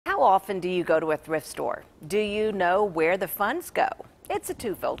How often do you go to a thrift store? Do you know where the funds go? It's a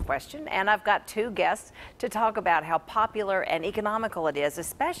twofold question, and I've got two guests to talk about how popular and economical it is,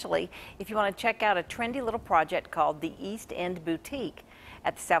 especially if you want to check out a trendy little project called the East End Boutique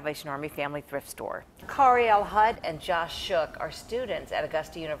at the Salvation Army Family Thrift Store. Cariel Hutt and Josh Shook are students at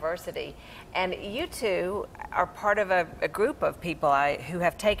Augusta University, and you two are part of a group of people who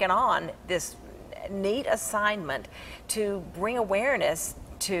have taken on this neat assignment to bring awareness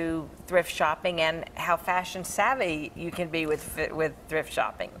to thrift shopping and how fashion savvy you can be with thrift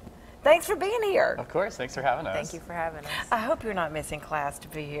shopping. Thanks for being here. Of course, thanks for having us. Thank you for having us. I hope you're not missing class to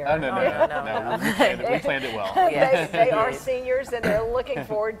be here. Oh, no. We planned it well. Yes. They are seniors and they're looking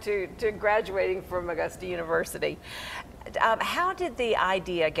forward to graduating from Augusta University. How did the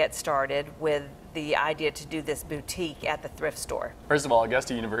idea get started with the idea to do this boutique at the thrift store? First of all,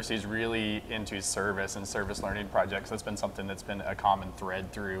 Augusta University is really into service and service learning projects. That's been something that's been a common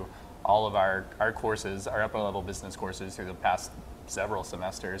thread through all of our courses, our upper level business courses through the past several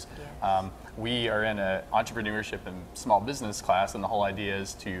semesters. Yes. We are in an entrepreneurship and small business class, and the whole idea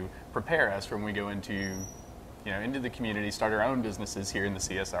is to prepare us for when we go into the community, start our own businesses here in the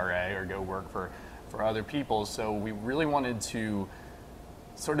CSRA or go work for other people. So we really wanted to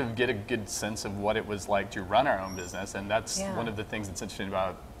sort of get a good sense of what it was like to run our own business, and that's one of the things that's interesting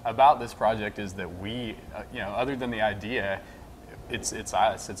about this project is that we, other than the idea, it's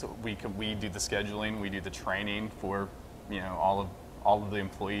us. We do the scheduling, we do the training for all of the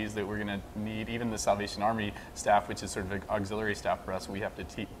employees that we're going to need, even the Salvation Army staff, which is sort of an auxiliary staff for us. We have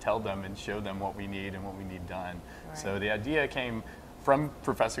to tell them and show them what we need and what we need done. Right. So the idea came from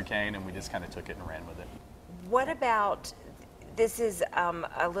Professor Kane, and we just kind of took it and ran with it. What about, this is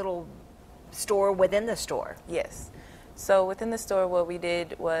a little store within the store? Yes. So within the store, what we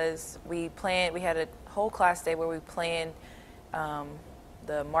did was we had a whole class day where we planned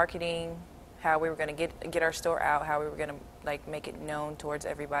the marketing, how we were going to get our store out, how we were going to make it known towards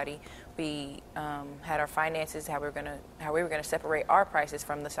everybody. We had our finances, how we were going to separate our prices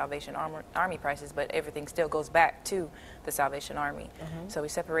from the Salvation Army prices, but everything still goes back to the Salvation Army. Mm-hmm. So we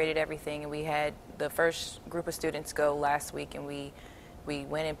separated everything, and we had the first group of students go last week, and we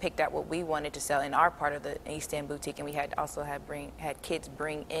went and picked out what we wanted to sell in our part of the East End Boutique, and we had kids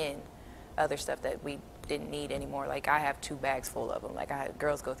bring in other stuff that we didn't need anymore. Like, I have 2 bags full of them. Like,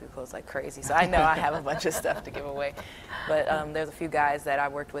 girls go through clothes like crazy, so I know I have a bunch of stuff to give away. But there's a few guys that I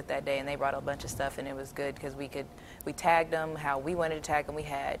worked with that day, and they brought a bunch of stuff, and it was good because we tagged them how we wanted to tag them. We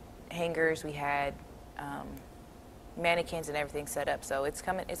had hangers, we had mannequins and everything set up. So it's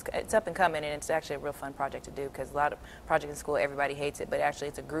up and coming, and it's actually a real fun project to do because a lot of projects in school, everybody hates it, but actually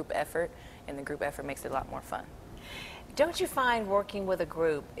it's a group effort, and the group effort makes it a lot more fun. Don't you find working with a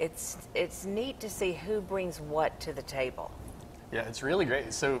group, it's neat to see who brings what to the table? Yeah, it's really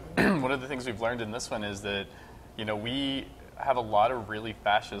great. So one of the things we've learned in this one is that, we have a lot of really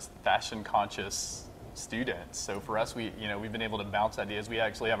fashion conscious students. So for us, we've been able to bounce ideas. We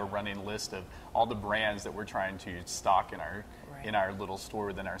actually have a running list of all the brands that we're trying to stock in our little store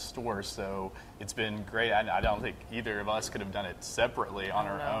within our store. So it's been great. I don't think either of us could have done it separately on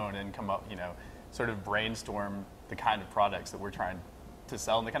our own and come up, sort of brainstorm the kind of products that we're trying to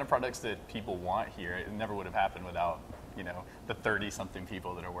sell and the kind of products that people want here. It never would have happened without, the 30-something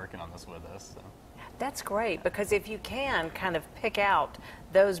people that are working on this with us. So. That's great, because if you can kind of pick out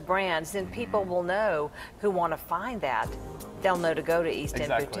those brands, then people will know who want to find that. They'll know to go to East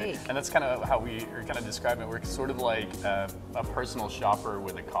End Boutique. And that's kind of how we are kind of describing it. We're sort of like a personal shopper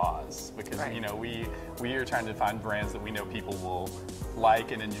with a cause, because we are trying to find brands that we know people will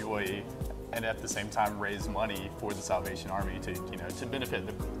like and enjoy, and at the same time raise money for the Salvation Army to benefit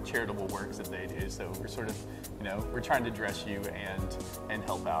the charitable works that they do. So we're sort of, we're trying to dress you and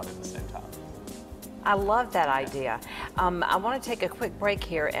help out at the same time. I love that idea. I want to take a quick break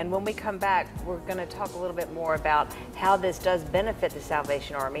here, and when we come back, we're going to talk a little bit more about how this does benefit the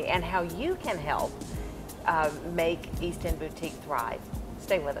Salvation Army and how you can help make East End Boutique thrive.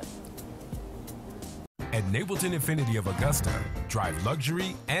 Stay with us. At Napleton Infiniti of Augusta, drive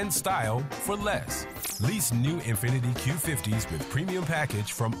luxury and style for less. Lease new Infiniti Q50s with premium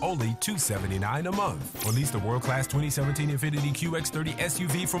package from only $279 a month. Or lease the world-class 2017 Infiniti QX30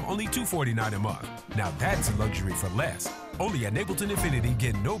 SUV from only $249 a month. Now that's a luxury for less. Only at Napleton Infiniti,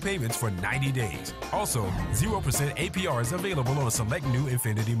 get no payments for 90 days. Also, 0% APR is available on select new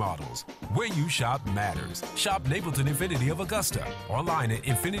Infiniti models. Where you shop matters. Shop Napleton Infiniti of Augusta. Online at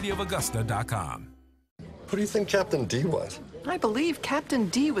infinitiofaugusta.com. Who do you think Captain D was? I believe Captain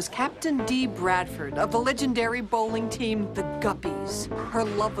D was Captain D. Bradford of the legendary bowling team, the Guppies. Her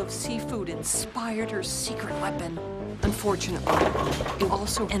love of seafood inspired her secret weapon, a Unfortunately, it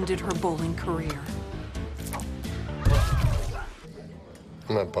also ended her bowling career.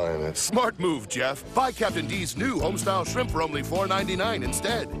 I'm not buying it. Smart move, Jeff. Buy Captain D's new homestyle shrimp for only $4.99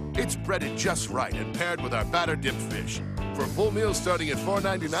 instead. It's breaded just right and paired with our batter dipped fish. For full meals starting at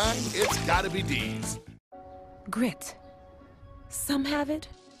 $4.99, it's gotta be D's. Grit. Some have it,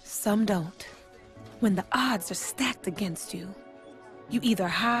 some don't. When the odds are stacked against you, you either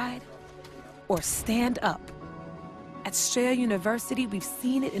hide or stand up. At Strayer University, we've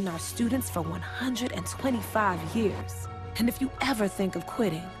seen it in our students for 125 years. And if you ever think of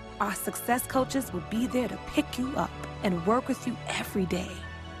quitting, our success coaches will be there to pick you up and work with you every day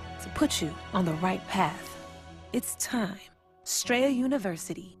to put you on the right path. It's time. Strayer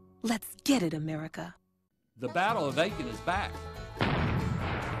University. Let's get it, America. The Battle of Aiken is back.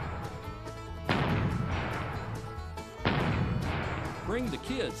 Bring the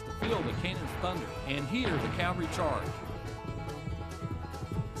kids to feel the cannon's thunder and hear the cavalry charge.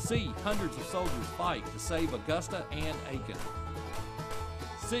 See hundreds of soldiers fight to save Augusta and Aiken.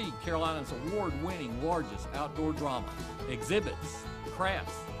 See Carolina's award-winning largest outdoor drama, exhibits,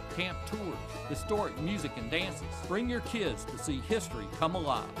 crafts, camp tours, historic music and dances. Bring your kids to see history come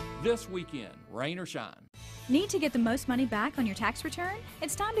alive this weekend, rain or shine. Need to get the most money back on your tax return?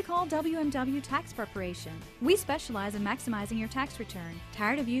 It's time to call WMW Tax Preparation. We specialize in maximizing your tax return.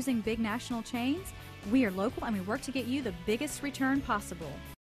 Tired of using big national chains? We are local and we work to get you the biggest return possible.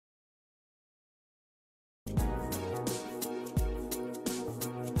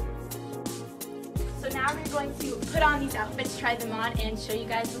 So now we're going to put on these outfits, try them on, and show you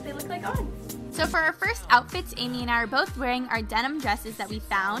guys what they look like on. So for our first outfits, Amy and I are both wearing our denim dresses that we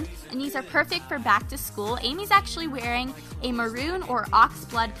found, and these are perfect for back to school. Amy's actually wearing a maroon or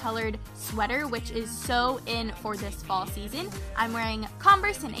oxblood colored sweater, which is so in for this fall season. I'm wearing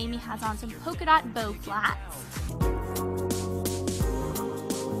Converse, and Amy has on some polka dot bow flats.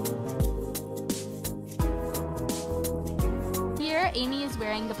 Here, Amy is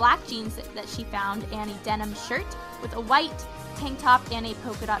wearing the black jeans that she found and a denim shirt with a white tank top and a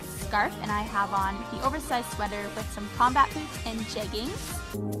polka dot scarf, and I have on the oversized sweater with some combat boots and jeggings.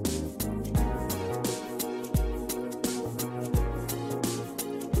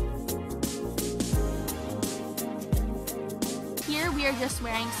 Here we are just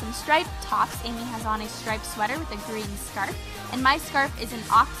wearing some striped tops. Amy has on a striped sweater with a green scarf, and my scarf is an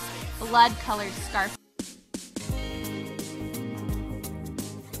ox blood colored scarf.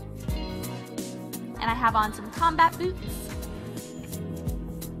 And I have on some combat boots.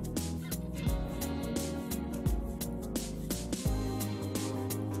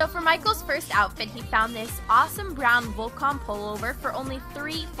 So for Michael's first outfit, he found this awesome brown Volcom pullover for only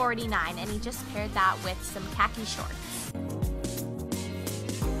 $3.49, and he just paired that with some khaki shorts.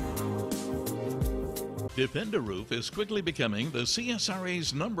 Depend-A-Roof is quickly becoming the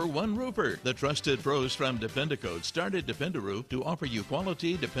CSRA's #1 roofer. The trusted pros from Depend-A-Code started Depend-A-Roof to offer you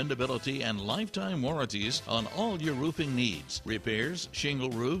quality, dependability, and lifetime warranties on all your roofing needs. Repairs, shingle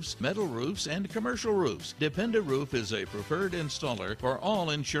roofs, metal roofs, and commercial roofs. Depend-A-Roof is a preferred installer for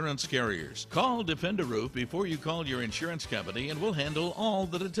all insurance carriers. Call Depend-A-Roof before you call your insurance company and we'll handle all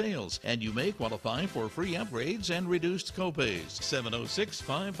the details. And you may qualify for free upgrades and reduced copays.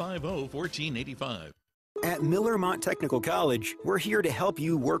 706-550-1485. At Miller Mott Technical College, we're here to help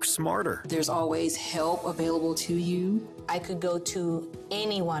you work smarter. There's always help available to you. I could go to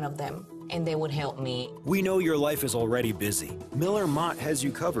any one of them and they would help me. We know your life is already busy. Miller Mott has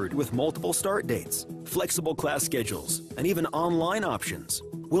you covered with multiple start dates, flexible class schedules, and even online options.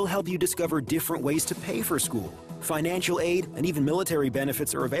 We'll help you discover different ways to pay for school. Financial aid and even military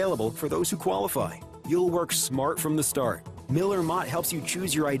benefits are available for those who qualify. You'll work smart from the start. Miller Mott helps you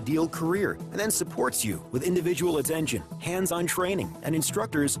choose your ideal career and then supports you with individual attention, hands-on training, and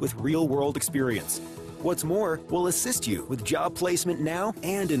instructors with real-world experience. What's more, we'll assist you with job placement now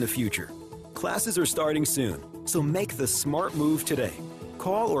and in the future. Classes are starting soon, so make the smart move today.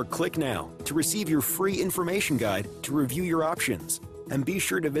 Call or click now to receive your free information guide to review your options. And be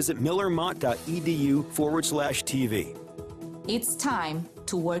sure to visit millermott.edu/TV. It's time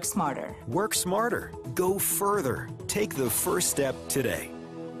to work smarter. Work smarter. Go further. Take the first step today.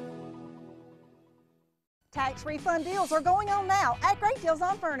 Tax refund deals are going on now at Great Deals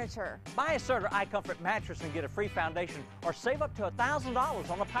on Furniture. Buy a Serta iComfort mattress and get a free foundation, or save up to $1,000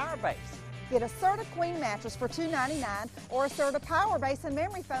 on a Power Base. Get a Serta Queen mattress for $299 or a Serta Power Base and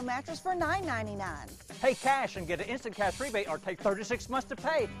Memory Foam mattress for $999. Pay cash and get an instant cash rebate, or take 36 months to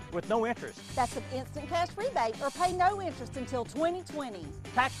pay with no interest. That's an instant cash rebate or pay no interest until 2020.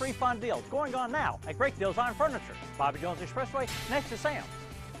 Tax refund deals going on now at Great Deals on Furniture, Bobby Jones Expressway, next to Sam's.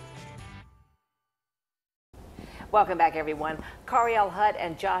 Welcome back, everyone. Cariel Hutt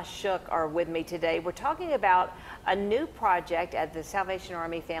and Josh Shook are with me today. We're talking about a new project at the Salvation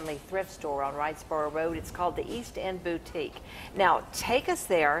Army Family Thrift Store on Wrightsboro Road. It's called the East End Boutique. Now, take us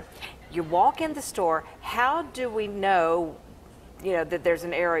there. You walk in the store. How do we know, that there's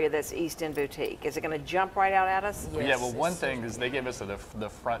an area that's East End Boutique? Is it going to jump right out at us? Yes. Yeah, well, one thing is they gave us the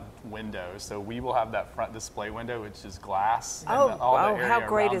front window, so we will have that front display window, which is glass. Oh, how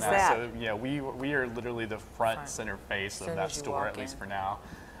great is that? So, yeah, we are literally the front center face of that store, at least for now.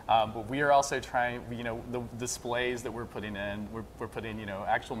 But we are also trying, the displays that we're putting in, we're putting,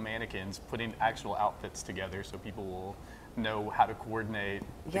 actual mannequins, putting actual outfits together so people will know how to coordinate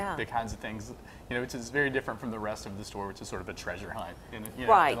the kinds of things, which is very different from the rest of the store, which is sort of a treasure hunt in a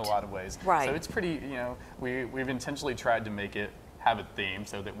lot of ways. Right. So it's pretty, we've intentionally tried to make it have a theme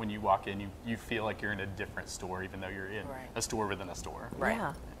so that when you walk in, you feel like you're in a different store, even though you're in a store within a store.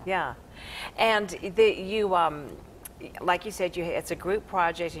 Right. Yeah. And like you said, it's a group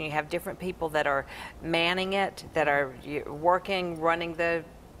project, and you have different people that are manning it, that are working, running the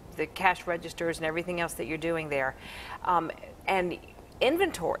cash registers and everything else that you're doing there. And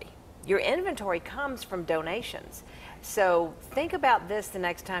inventory. Your inventory comes from donations. So think about this the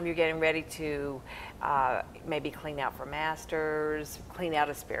next time you're getting ready to maybe clean out for masters, clean out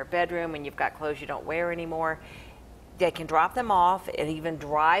a spare bedroom, and you've got clothes you don't wear anymore. They can drop them off and even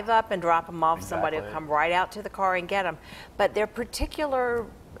drive up and drop them off. Exactly. Somebody will come right out to the car and get them. But there are particular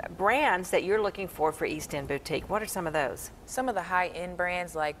brands that you're looking for East End Boutique. What are some of those? Some of the high-end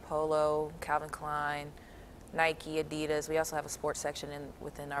brands like Polo, Calvin Klein, Nike, Adidas. We also have a sports section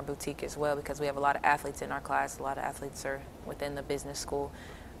within our boutique as well, because we have a lot of athletes in our class. A lot of athletes are within the business school.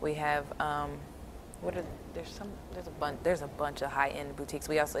 We have there's a bunch of high-end boutiques.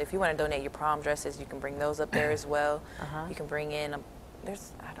 We also, if you want to donate your prom dresses, you can bring those up there as well. You can bring in I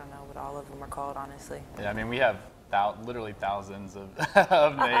don't know what all of them are called, honestly. Yeah, I mean, we have literally thousands of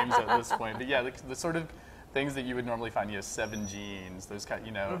names at this point. But yeah, the sort of things that you would normally find, 7 jeans, those kind,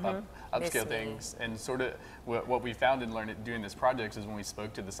 upscale things. And sort of what we found in doing this project is when we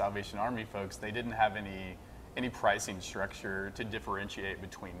spoke to the Salvation Army folks, they didn't have any pricing structure to differentiate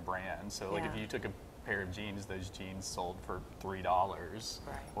between brands. So like if you took a pair of jeans, those jeans sold for $3,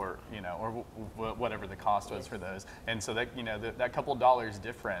 or whatever the cost was for those. And so that that couple dollars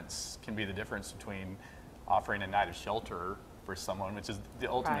difference can be the difference between offering a night of shelter for someone, which is the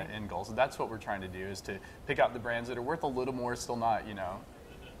ultimate end goal. So that's what we're trying to do, is to pick out the brands that are worth a little more, still not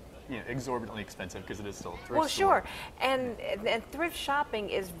exorbitantly expensive, because it is still a thrift store. Well, sure, and thrift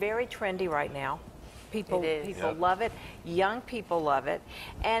shopping is very trendy right now. People love it. Young people love it,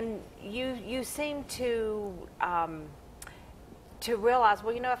 and you seem to realize,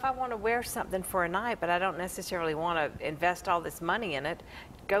 well, if I want to wear something for a night, but I don't necessarily want to invest all this money in it,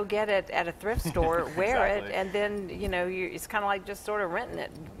 go get it at a thrift store, wear it, and then it's kind of like just sort of renting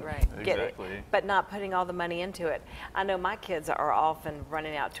it, get it, but not putting all the money into it. I know my kids are often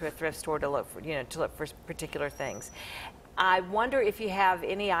running out to a thrift store to look for particular things. I wonder if you have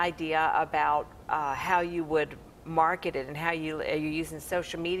any idea about how you would market it, and how are you using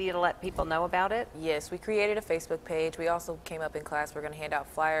social media to let people know about it? Yes, we created a Facebook page. We also came up in class, we're going to hand out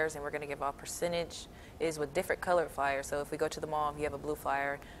flyers, and we're going to give out percentages with different colored flyers. So if we go to the mall, if you have a blue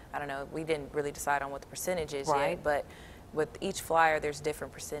flyer, I don't know, we didn't really decide on what the percentage is yet, but with each flyer there's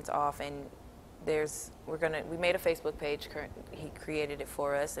different percents off, and we made a Facebook page. He created it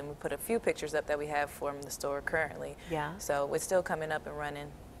for us, and we put a few pictures up that we have from the store currently. Yeah. So it's still coming up and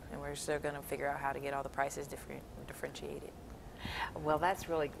running, and we're still going to figure out how to get all the prices differentiated. Well, that's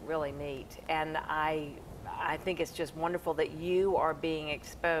really, really neat, and I think it's just wonderful that you are being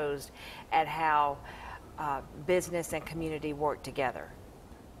exposed at how business and community work together,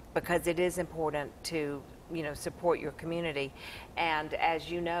 because it is important to support your community. And as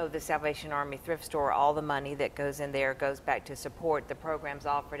you know, the Salvation Army Thrift Store, all the money that goes in there goes back to support the programs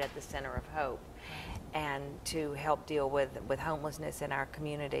offered at the Center of Hope, and to help deal with homelessness in our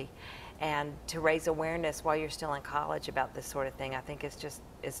community, and to raise awareness while you're still in college about this sort of thing. I think it's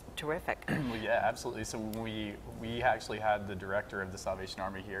terrific. Well, yeah, absolutely. So we actually had the director of the Salvation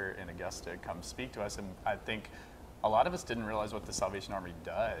Army here in Augusta come speak to us, and I think a lot of us didn't realize what the Salvation Army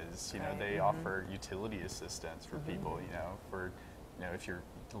does. They offer utility assistance for people, if your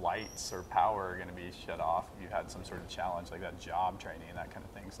lights or power are going to be shut off, if you had some sort of challenge like that, job training and that kind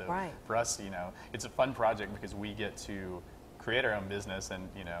of thing. So for us, it's a fun project because we get to create our own business and,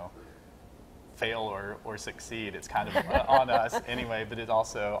 fail or succeed. It's kind of on us anyway, but it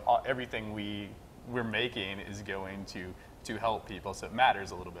also, everything we're making is going to to help people, so it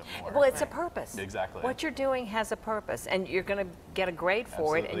matters a little bit more. Well, it's a purpose. Exactly. What you're doing has a purpose, and you're going to get a grade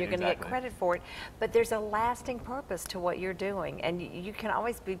for it, and you're going to get credit for it, but there's a lasting purpose to what you're doing, and you can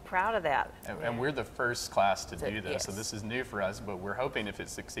always be proud of that. And we're the first class to do this, so this is new for us, but we're hoping if it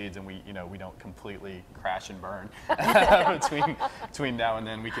succeeds and we don't completely crash and burn between now and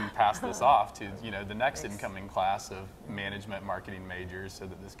then, we can pass this off to the next incoming class of management marketing majors, so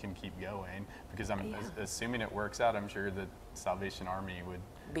that this can keep going. Because I'm assuming it works out, I'm sure that Salvation Army would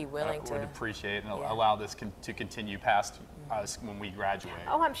be willing to appreciate and allow this to continue past us when we graduate.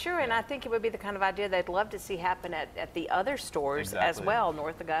 Oh, I'm sure, and I think it would be the kind of idea they'd love to see happen at the other stores as well,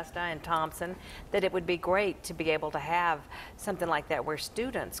 North Augusta and Thompson, that it would be great to be able to have something like that where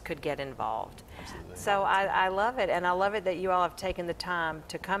students could get involved. Absolutely. So I love it, and I love it that you all have taken the time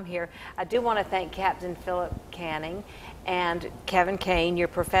to come here. I do want to thank Captain Philip Canning and Kevin Kane, your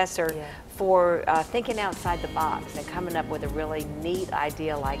professor, for thinking outside the box and coming up with a really neat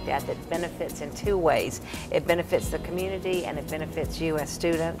idea like that benefits in two ways. It benefits the community and it benefits you as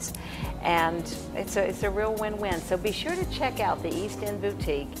students, and it's a real win-win. So be sure to check out the East End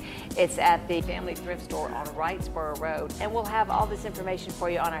Boutique. It's at the Family Thrift Store on Wrightsboro Road, and we'll have all this information for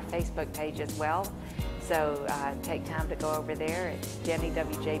you on our Facebook page as well. So take time to go over there. It's Jennie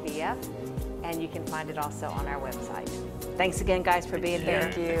WJBF. And you can find it also on our website. Thanks again, guys, for being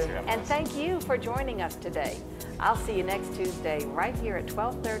here. Thank you. And thank you for joining us today. I'll see you next Tuesday right here at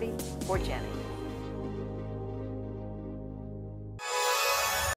 12:30 for Jennie.